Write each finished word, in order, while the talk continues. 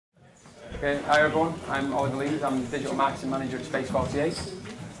Okay, hi everyone, I'm Oliver Leeds, I'm the Digital Marketing Manager at Space 48.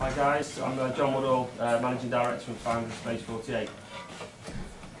 Hi guys, I'm John Woodall, Managing Director and Founder of Space 48.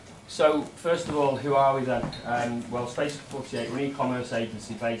 So, first of all, who are we then? Well, Space 48, we're an e-commerce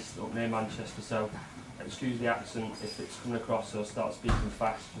agency based up near Manchester, so excuse the accent if it's coming across or start speaking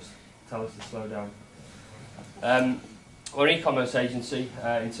fast, just tell us to slow down. We're an e-commerce agency.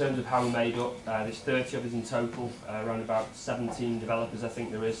 In terms of how we're made up, there's 30 of us in total, around about 17 developers I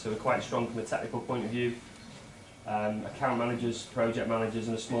think there is, so we're quite strong from a technical point of view. Account managers, project managers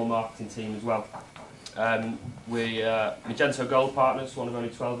and a small marketing team as well. We're Magento Gold partners, one of only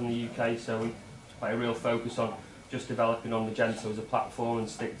 12 in the UK, so we put a real focus on just developing on Magento as a platform and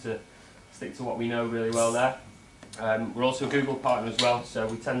stick to what we know really well there. We're also a Google partner as well, so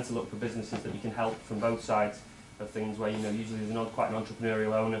we tend to look for businesses that we can help from both sides of things, where usually there's quite an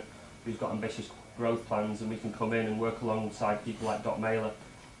entrepreneurial owner who's got ambitious growth plans, and we can come in and work alongside people like Mailer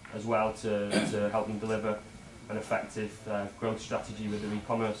as well to help them deliver an effective growth strategy with their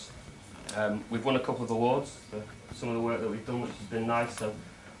e-commerce. We've won a couple of awards for some of the work that we've done, which has been nice, so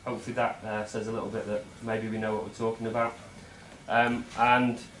hopefully that says a little bit that maybe we know what we're talking about.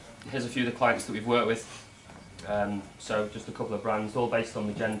 And here's a few of the clients that we've worked with. So just a couple of brands, all based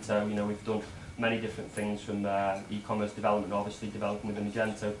on Magento. We've done many different things from e-commerce development, obviously developing with the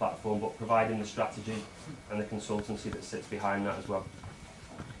Magento platform, but providing the strategy and the consultancy that sits behind that as well.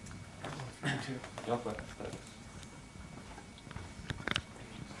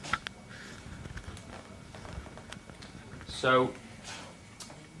 So,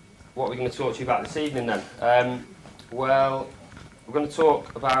 what we're going to talk to you about this evening then? Well, we're going to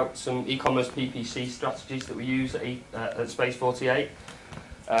talk about some e-commerce PPC strategies that we use at Space 48.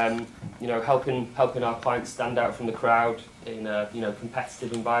 Helping our clients stand out from the crowd in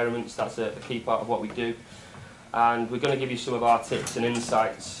competitive environments. That's a key part of what we do. And we're going to give you some of our tips and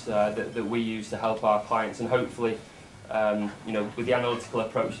insights that we use to help our clients, and hopefully, with the analytical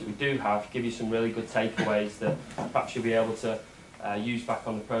approach that we do have, give you some really good takeaways that perhaps you'll be able to use back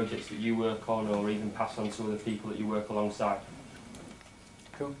on the projects that you work on, or even pass on to other people that you work alongside.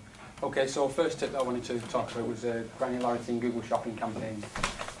 Cool. Okay, so first tip that I wanted to talk about was granularity in Google Shopping campaigns.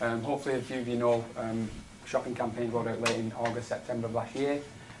 Hopefully a few of you know Shopping campaigns rolled out late in August, September of last year,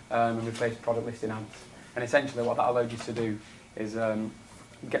 and replaced product listing ads. And essentially what that allowed you to do is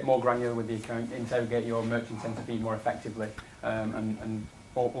get more granular with the account, interrogate your merchant center feed more effectively, and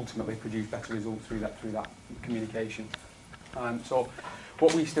ultimately produce better results through that communication. So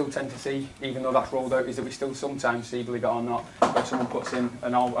what we still tend to see, even though that's rolled out, is that we still sometimes see, believe it or not, where someone puts in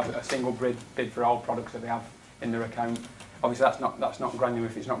a single bid for all products that they have in their account. Obviously that's not granular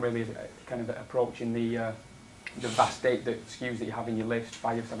if it's not really kind of approaching the vast SKUs that you have in your list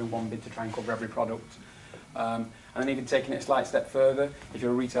by just having one bid to try and cover every product. And then even taking it a slight step further, if you're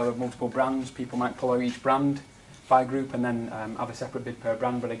a retailer of multiple brands, people might pull out each brand by group and then have a separate bid per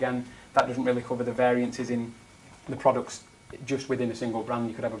brand. But again, that doesn't really cover the variances in the products just within a single brand.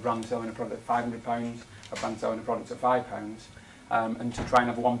 You could have a brand selling a product at £500, a brand selling a product at £5, and to try and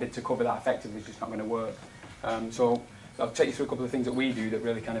have one bid to cover that effectively is just not going to work. So I'll take you through a couple of things that we do that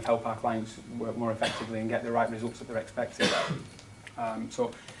really kind of help our clients work more effectively and get the right results that they're expecting.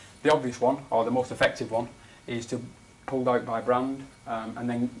 So the obvious one, or the most effective one, is to pull out by brand and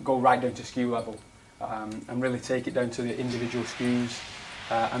then go right down to SKU level and really take it down to the individual SKUs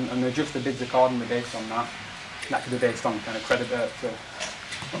and adjust the bids accordingly based on that. That could be based on kind of could be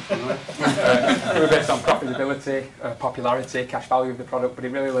based on profitability, popularity, cash value of the product, but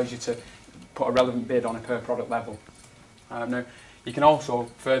it really allows you to put a relevant bid on a per product level. Now, you can also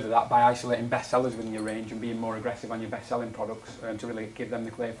further that by isolating best sellers within your range and being more aggressive on your best selling products to really give them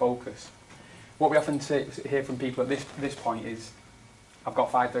the clear focus. What we often hear from people at this point is, I've got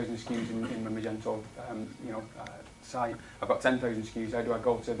 5,000 SKUs in my Magento site, I've got 10,000 SKUs, how do I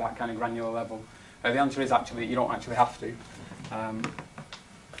go to that kind of granular level? The answer is actually you don't actually have to.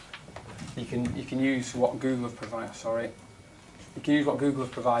 You can use what Google have provided. You can use what Google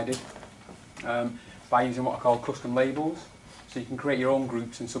have provided by using what are called custom labels. So you can create your own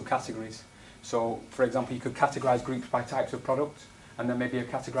groups and subcategories. So, for example, you could categorise groups by types of products, and then maybe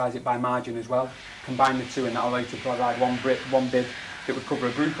categorise it by margin as well. Combine the two, and that will allow you to provide one bid that would cover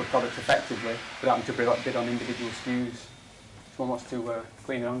a group of products effectively without having to bid on individual SKUs. Someone wants to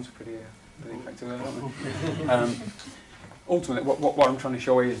clean their hands pretty effectively, don't they? Ultimately, what I'm trying to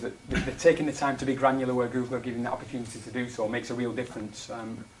show is that taking the time to be granular where Google are giving the opportunity to do so makes a real difference.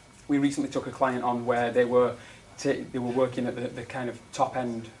 We recently took a client on where they were working at the kind of top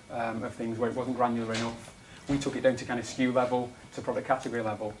end of things where it wasn't granular enough. We took it down to kind of SKU level, to product category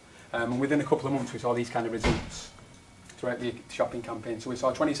level, and within a couple of months we saw these kind of results. throughout the shopping campaign. So we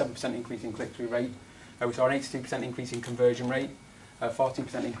saw a 27% increase in click-through rate, we saw an 82% increase in conversion rate,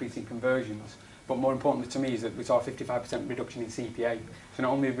 14% increase in conversions, but more importantly to me is that we saw a 55% reduction in CPA. So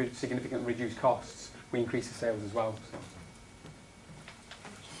not only have we significantly reduced costs, we increased the sales as well. So.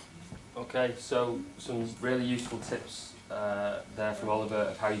 Okay, so some really useful tips there from Oliver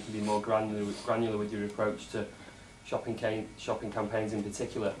of how you can be more granular with your approach to shopping campaigns in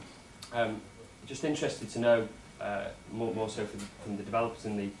particular. Just interested to know, more so from the developers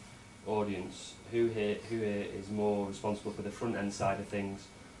in the audience, who here is more responsible for the front end side of things,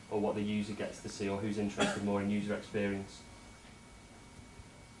 or what the user gets to see, or who's interested more in user experience?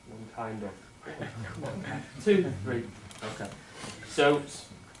 One kind of. 2, 3. Okay. So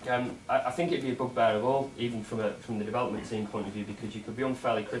I think it'd be a bugbear of all, even from the development team point of view, because you could be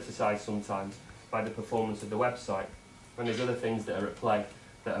unfairly criticised sometimes by the performance of the website, when there's other things that are at play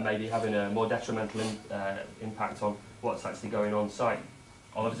that are maybe having a more detrimental impact on what's actually going on site.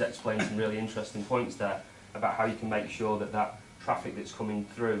 Oliver's explained some really interesting points there about how you can make sure that that traffic that's coming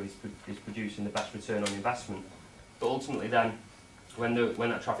through is producing the best return on investment. But ultimately then, when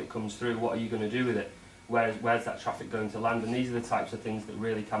that traffic comes through, what are you going to do with it? Where's that traffic going to land? And these are the types of things that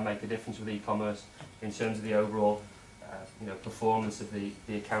really can make a difference with e-commerce in terms of the overall performance of the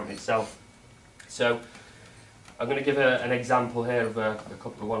account itself. So I'm going to give an example here of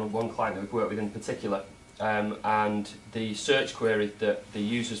one client that we've worked with in particular, and the search query that the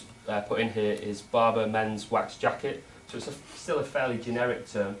users put in here is barber men's wax jacket. So it's still a fairly generic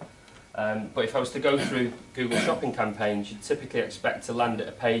term, but if I was to go through Google shopping campaigns, you'd typically expect to land at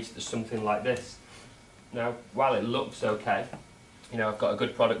a page that's something like this. Now, while it looks okay, I've got a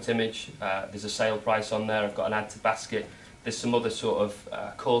good product image, there's a sale price on there, I've got an add to basket, there's some other sort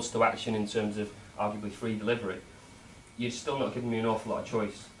of calls to action in terms of arguably free delivery. You're still not giving me an awful lot of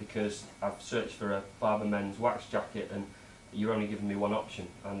choice, because I've searched for a barber men's wax jacket and you're only giving me one option,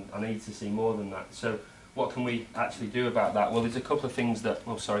 and I need to see more than that. So what can we actually do about that? Well, there's a couple of things that,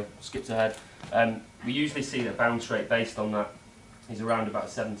 skipped ahead. We usually see that bounce rate based on that is around about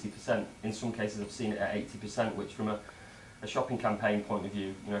 70%. In some cases I've seen it at 80%, which from a shopping campaign point of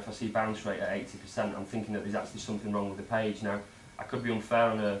view, if I see bounce rate at 80%, I'm thinking that there's actually something wrong with the page. Now, I could be unfair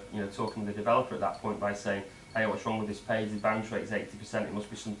on talking to the developer at that point by saying, hey, what's wrong with this page? The bounce rate is 80%, it must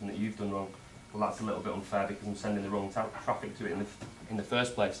be something that you've done wrong. Well, that's a little bit unfair because I'm sending the wrong traffic to it in the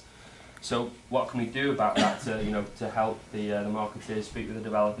first place. So what can we do about that to help the marketeers speak with the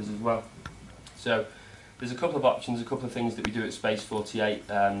developers as well? So there's a couple of options, a couple of things that we do at Space 48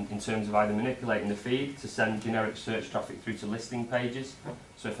 in terms of either manipulating the feed to send generic search traffic through to listing pages.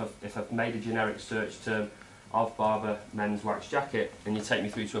 So if I've made a generic search term of barber men's wax jacket, and you take me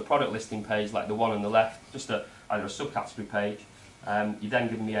through to a product listing page like the one on the left, just either a subcategory page, you then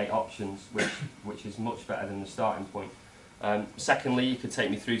give me 8 options, which is much better than the starting point. Secondly, you could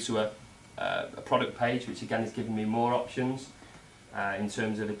take me through to a product page, which again is giving me more options in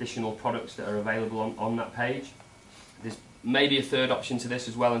terms of additional products that are available on that page. There's maybe a third option to this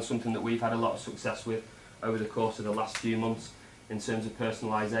as well, and something that we've had a lot of success with over the course of the last few months in terms of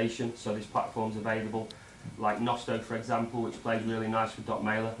personalisation. So there's platforms available like Nosto, for example, which plays really nice with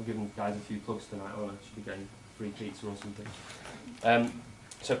 .mailer. We're giving guys a few plugs tonight, I should be getting free pizza or something.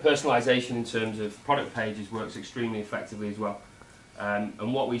 So personalisation in terms of product pages works extremely effectively as well.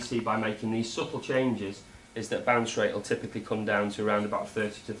 And what we see by making these subtle changes is that bounce rate will typically come down to around about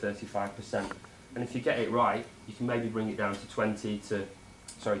 30 to 35%. And if you get it right, you can maybe bring it down to 25 to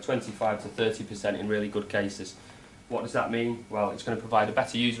 30% in really good cases. What does that mean? Well, it's going to provide a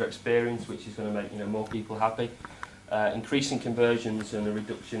better user experience, which is going to make more people happy. Increasing conversions and a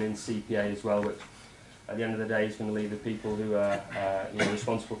reduction in CPA as well, which at the end of the day is going to leave the people who are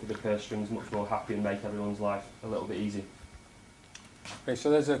responsible for the purse strings much more happy and make everyone's life a little bit easier. Okay, so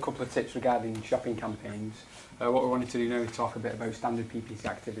there's a couple of tips regarding shopping campaigns. What we wanted to do now is talk a bit about standard PPC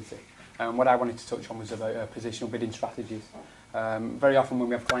activity. What I wanted to touch on was about positional bidding strategies. Very often when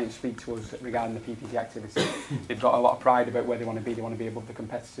we have clients speak to us regarding the PPC activity, they've got a lot of pride about where they want to be above the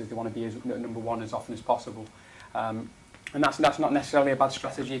competitors, they want to be as number one as often as possible. And that's not necessarily a bad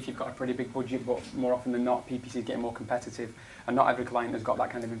strategy if you've got a pretty big budget, but more often than not, PPC is getting more competitive, and not every client has got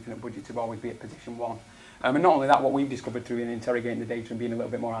that kind of infinite budget to always be at position 1. And not only that, what we've discovered through interrogating the data and being a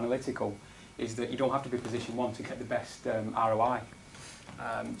little bit more analytical is that you don't have to be position 1 to get the best ROI.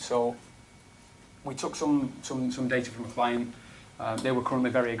 So we took some data from a client. They were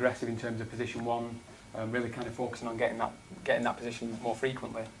currently very aggressive in terms of position 1, really kind of focusing on getting that position more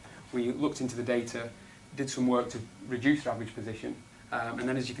frequently. We looked into the data, did some work to reduce their average position, and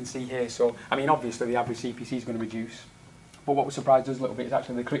then as you can see here, so I mean obviously the average CPC is going to reduce, but what surprised us a little bit is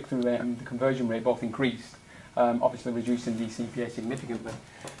actually the click-through rate and the conversion rate both increased, obviously reducing the CPA significantly.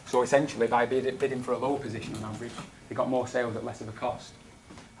 So essentially, by bidding for a lower position on average, they got more sales at less of a cost.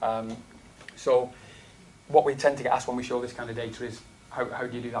 So what we tend to get asked when we show this kind of data is, how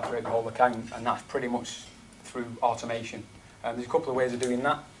do you do that throughout the whole account? And that's pretty much through automation. There's a couple of ways of doing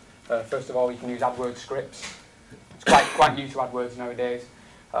that. First of all, you can use AdWords scripts. It's quite new to AdWords nowadays,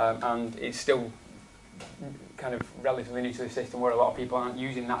 and it's still kind of relatively new to the system where a lot of people aren't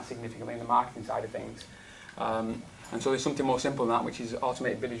using that significantly in the marketing side of things. And so there's something more simple than that, which is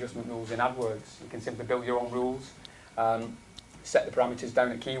automated bid adjustment rules in AdWords. You can simply build your own rules, set the parameters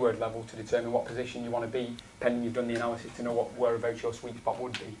down at keyword level to determine what position you want to be, pending you've done the analysis to know whereabouts your sweet spot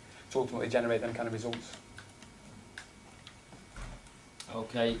would be, to ultimately generate them kind of results.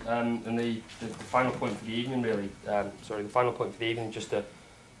 Okay, and the final point for the evening really, the final point for the evening, just a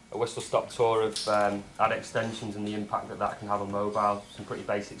whistle-stop tour of ad extensions and the impact that can have on mobile. Some pretty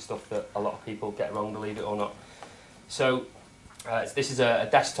basic stuff that a lot of people get wrong, believe it or not. So this is a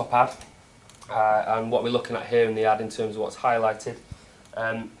desktop ad, and what we're looking at here in the ad in terms of what's highlighted,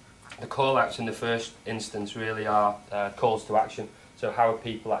 the call-outs in the first instance really are calls to action. So how are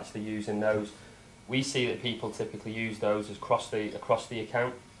people actually using those? We see that people typically use those across the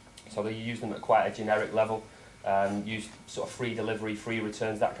account, so they use them at quite a generic level, use sort of free delivery, free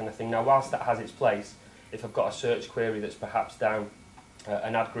returns, that kind of thing. Now, whilst that has its place, if I've got a search query that's perhaps down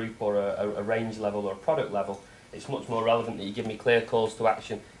an ad group or a range level or a product level, it's much more relevant that you give me clear calls to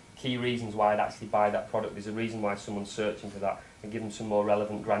action, key reasons why I'd actually buy that product. There's a reason why someone's searching for that, and give them some more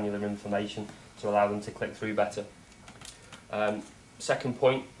relevant granular information to allow them to click through better. Second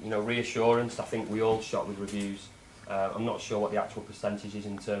point, reassurance. I think we all shop with reviews. I'm not sure what the actual percentage is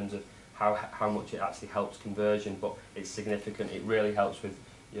in terms of how much it actually helps conversion, but it's significant. It really helps with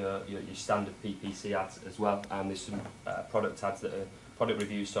your standard PPC ads as well, and there's some product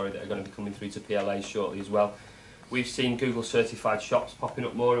reviews that are going to be coming through to PLAs shortly as well. We've seen Google certified shops popping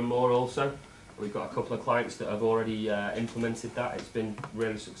up more and more also. We've got a couple of clients that have already implemented that. It's been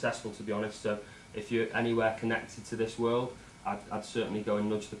really successful, to be honest. So if you're anywhere connected to this world, I'd certainly go and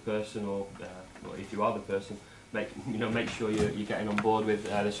nudge the person, or if you are the person, make sure you're getting on board with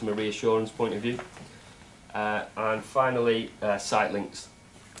this from a reassurance point of view. And finally, site links.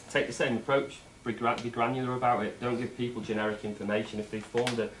 Take the same approach. Be granular about it. Don't give people generic information. If they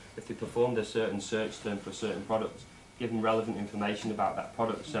performed a certain search term for a certain product, give them relevant information about that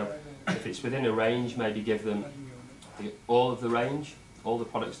product. So if it's within a range, maybe give them all of the range, all the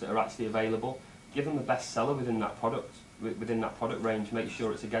products that are actually available. Give them the best seller within that product range. Make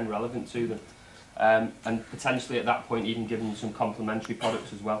sure it's again relevant to them, and potentially at that point even give them some complementary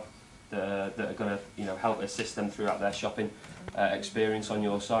products as well that are going to help assist them throughout their shopping experience on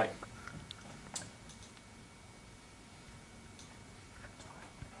your site.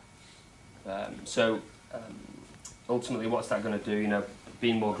 Ultimately, what's that going to do?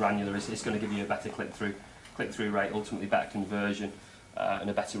 Being more granular is going to give you a better click-through rate, ultimately better conversion, and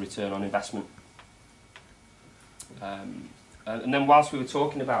a better return on investment. And then whilst we were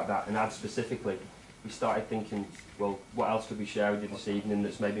talking about that and ads specifically, we started thinking, well, what else could we share with you this evening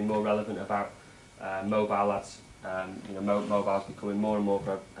that's maybe more relevant about mobile ads? Mobile's becoming more and more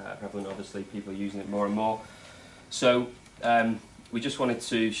prevalent. Obviously, people are using it more and more. So we just wanted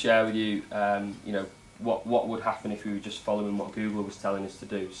to share with you, what would happen if we were just following what Google was telling us to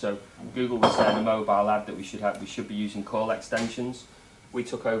do. So Google was saying a mobile ad that we should be using call extensions. We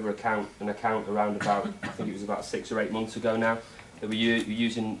took over an account around about, I think it was about 6 or 8 months ago now, that we were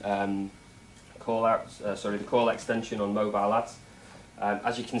using the call extension on mobile ads.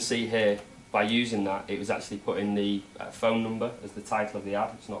 As you can see here, by using that, it was actually putting the phone number as the title of the ad.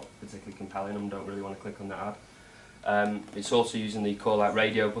 It's not particularly compelling, I don't really want to click on that ad. It's also using the call out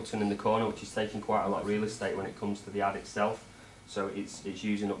radio button in the corner, which is taking quite a lot of real estate when it comes to the ad itself. So it's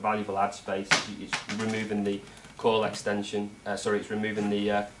using up valuable ad space. It's removing the call extension, it's removing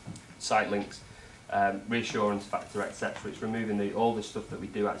the site links, reassurance factor, etc. It's removing all the stuff that we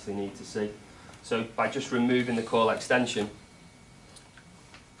do actually need to see. So by just removing the call extension,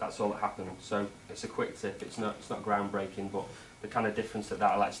 that's all that happened. So it's a quick tip. It's not groundbreaking, but the kind of difference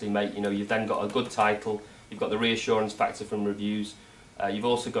that'll actually make. You've then got a good title. You've got the reassurance factor from reviews. You've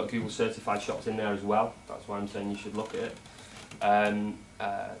also got Google certified shops in there as well. That's why I'm saying you should look at it.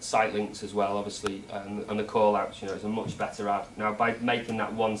 Site links as well, obviously, and the call outs. It's a much better ad. Now, by making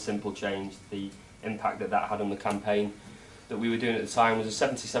that one simple change, the impact that had on the campaign that we were doing at the time was a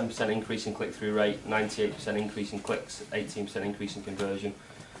 77% increase in click-through rate, 98% increase in clicks, 18% increase in conversion,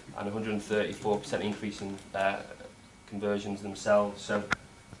 and 134% increase in conversions themselves. So,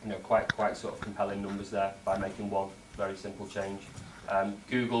 quite sort of compelling numbers there by making one very simple change.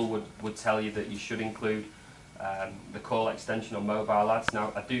 Google would tell you that you should include the call extension on mobile ads.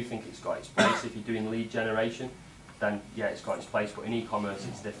 Now, I do think it's got its place. If you're doing lead generation, then yeah, it's got its place, but in e-commerce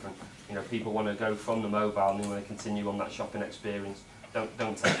it's different. You know, people want to go from the mobile and they want to continue on that shopping experience.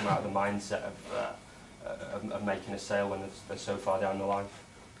 Don't take them out of the mindset of making a sale when they're so far down the line.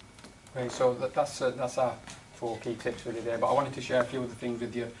 Right, so that's our 4 key tips for today, but I wanted to share a few other things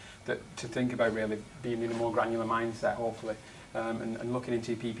with you to think about, really, being in a more granular mindset, hopefully, and looking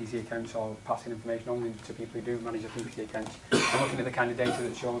into PPC accounts or passing information on to people who do manage their PPC accounts, and looking at the kind of data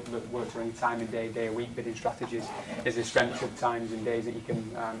that shows that works for any time and day of week bidding strategies. Is the strengths of times and days that you can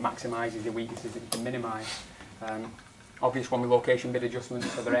maximise, is the weaknesses that you can minimise. Obvious one with location bid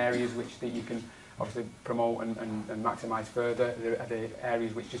adjustments, are there areas which that you can obviously promote and maximise further? Are there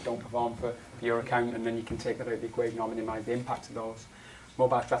areas which just don't perform for your account, and then you can take that out of the equation or minimise the impact of those.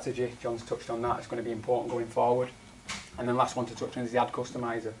 Mobile strategy, John's touched on that, it's going to be important going forward. And then last one to touch on is the ad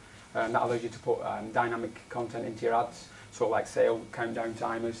customiser. That allows you to put dynamic content into your ads, so like sale countdown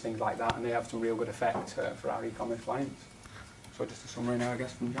timers, things like that, and they have some real good effect for our e-commerce clients. So just a summary now, I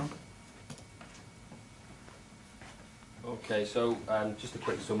guess, from John. Okay, so just a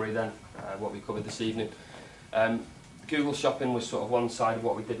quick summary then, what we covered this evening. Google Shopping was sort of one side of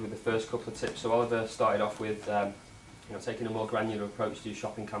what we did with the first couple of tips. So Oliver started off with you know, taking a more granular approach to your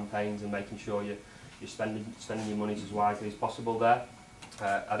shopping campaigns and making sure you're spending your money as wisely as possible there.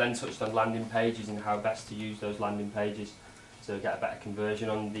 I then touched on landing pages and how best to use those landing pages to get a better conversion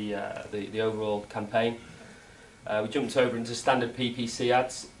on the overall campaign. We jumped over into standard PPC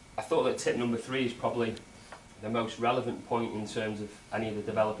ads. I thought that tip number 3 is probably the most relevant point in terms of any of the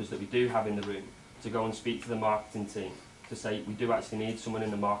developers that we do have in the room, to go and speak to the marketing team to say we do actually need someone in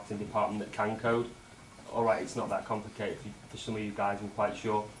the marketing department that can code. All right, it's not that complicated for some of you guys, I'm quite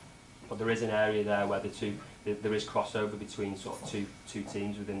sure, but there is an area there where there is crossover between sort of two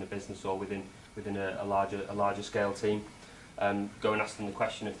teams within the business or within a larger scale team. Go and ask them the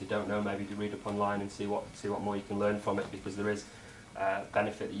question if they don't know. Maybe to read up online and see what more you can learn from it, because there is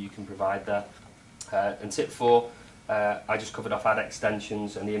benefit that you can provide there. And tip 4, I just covered off ad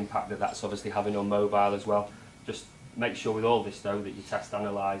extensions and the impact that that's obviously having on mobile as well. Just make sure with all this though that you test,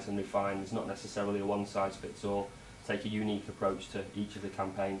 analyse and refine. There's not necessarily a one size fits all. Take a unique approach to each of the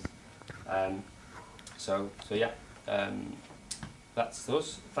campaigns. So yeah, that's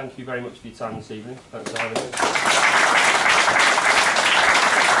us. Thank you very much for your time this evening. Thanks for having us.